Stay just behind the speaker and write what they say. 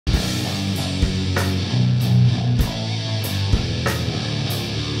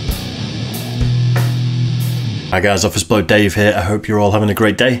Hi guys, Office Bloke Dave here. I hope you're all having a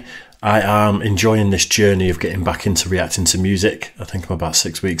great day. I am enjoying this journey of getting back into reacting to music. I think I'm about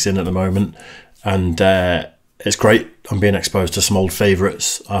 6 weeks in at the moment, and it's great. I'm being exposed to some old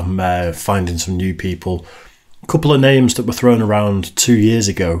favourites. I'm finding some new people. A couple of names that were thrown around 2 years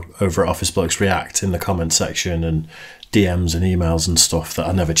ago over at Office Blokes React in the comment section and DMs and emails and stuff that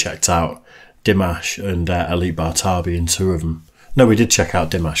I never checked out. Dimash and Elite Bartar being two of them. No, we did check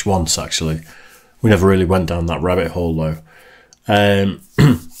out Dimash once actually. We never really went down that rabbit hole though.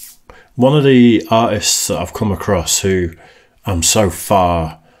 One of the artists that I've come across who I'm so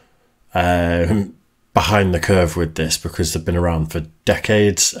far behind the curve with this because they've been around for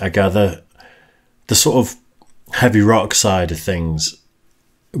decades, I gather. The sort of heavy rock side of things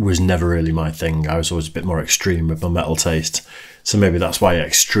was never really my thing. I was always a bit more extreme with my metal taste. So maybe that's why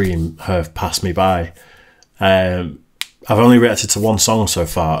extreme have passed me by. I've only reacted to one song so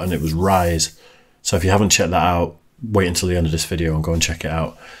far and it was Rise. So if you haven't checked that out, wait until the end of this video and go and check it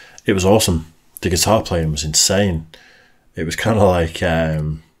out. It was awesome. The guitar playing was insane. It was kind of like, I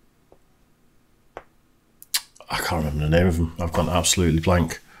can't remember the name of them. I've gone absolutely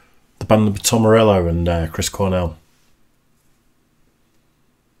blank. The band with Tom Morello and Chris Cornell.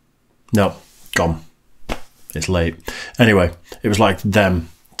 No, gone. It's late. Anyway, it was like them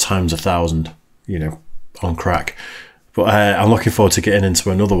times 1,000, you know, on crack. But I'm looking forward to getting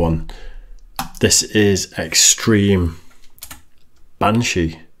into another one. This is Extreme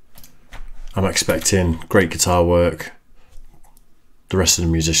Banshee. I'm expecting great guitar work. The rest of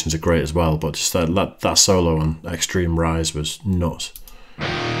the musicians are great as well, but just that solo on Extreme Rise was nuts.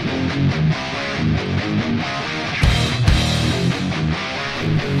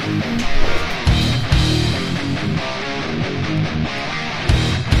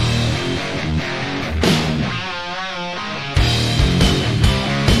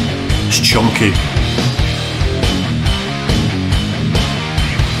 It's chunky.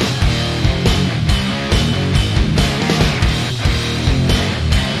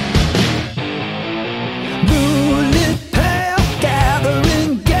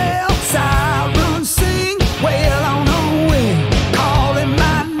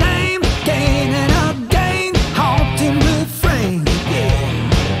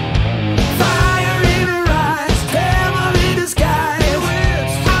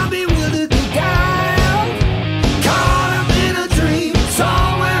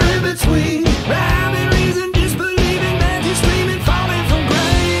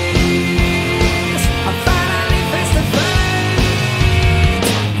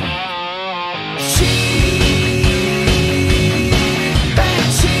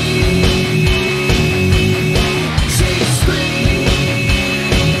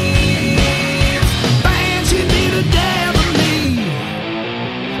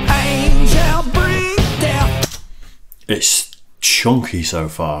 It's chunky so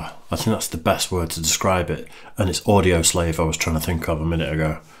far. I think that's the best word to describe it. And it's Audio Slave I was trying to think of a minute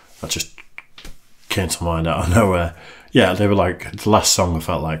ago. That just came to mind out of nowhere. Yeah, they were like, the last song I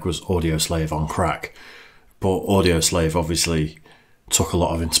felt like was Audio Slave on crack. But Audio Slave obviously took a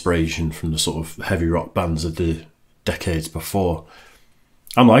lot of inspiration from the sort of heavy rock bands of the decades before.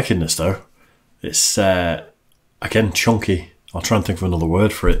 I'm liking this though. It's, again, chunky. I'll try and think of another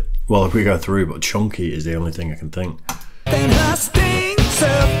word for it while we go through, but chunky is the only thing I can think. Sting,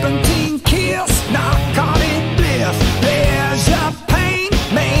 serpentine kiss, not caught in bliss. There's your pain,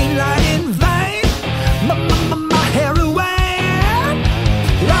 main line in vain. My heroine,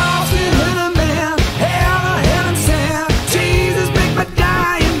 lost in a man, heaven sent. Jesus, make my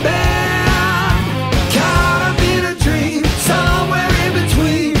dying bed. Caught up in a dream, somewhere in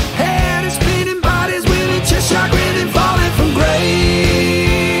between. Head is spinning, bodies willing, chest shot grinning, falling from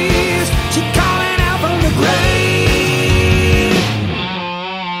grace. She calling out from the grave.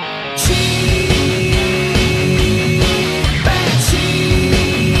 She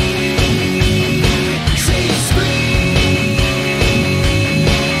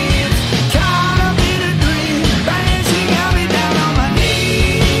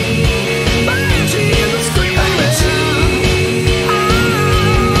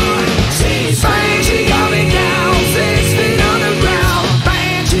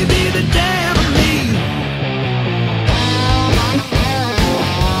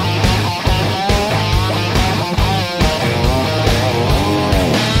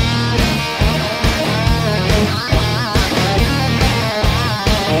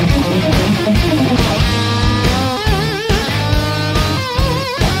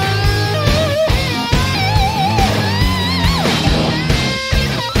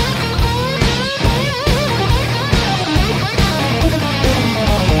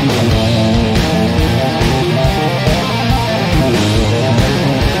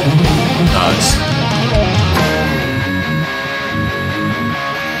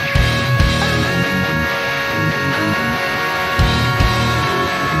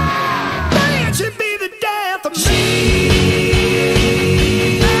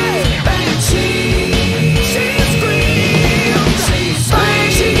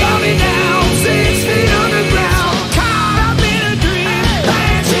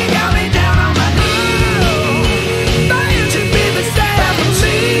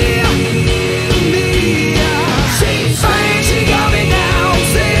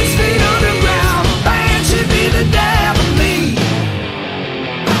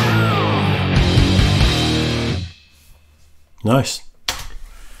Nice.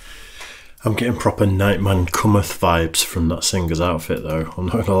 I'm getting proper Nightman Cometh vibes from that singer's outfit though, I'm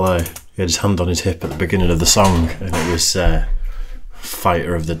not gonna lie. He had his hand on his hip at the beginning of the song and it was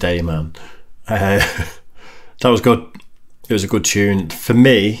Fighter of the Day, man. That was good. It was a good tune. For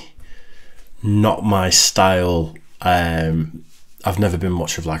me, not my style. I've never been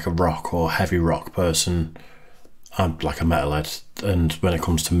much of like a rock or heavy rock person. I'm like a metalhead, and when it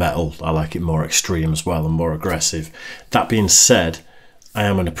comes to metal, I like it more extreme as well and more aggressive. That being said, I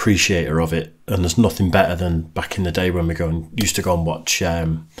am an appreciator of it, and there's nothing better than back in the day when used to go and watch,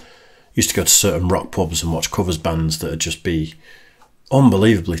 used to go to certain rock pubs and watch covers bands that would just be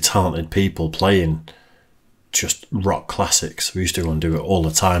unbelievably talented people playing just rock classics. We used to go and do it all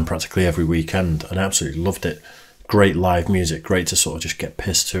the time, practically every weekend, and I absolutely loved it. Great live music, great to sort of just get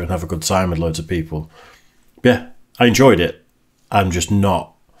pissed to and have a good time with loads of people. Yeah, I enjoyed it. I'm just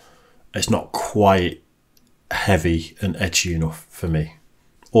not, it's not quite heavy and edgy enough for me.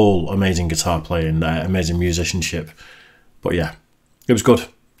 All amazing guitar playing, amazing musicianship, but yeah, it was good.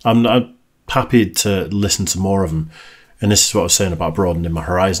 I'm happy to listen to more of them, and this is what I was saying about broadening my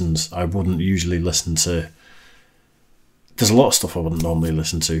horizons. I wouldn't usually listen to, there's a lot of stuff I wouldn't normally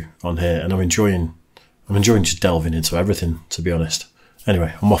listen to on here, and I'm enjoying just delving into everything, to be honest.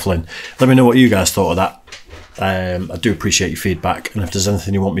 Anyway, I'm waffling. Let me know what you guys thought of that. I do appreciate your feedback, and if there's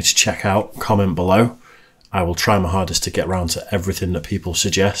anything you want me to check out, comment below. I will try my hardest to get around to everything that people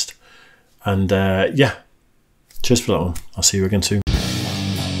suggest. And yeah, cheers for that one. I'll see you again soon.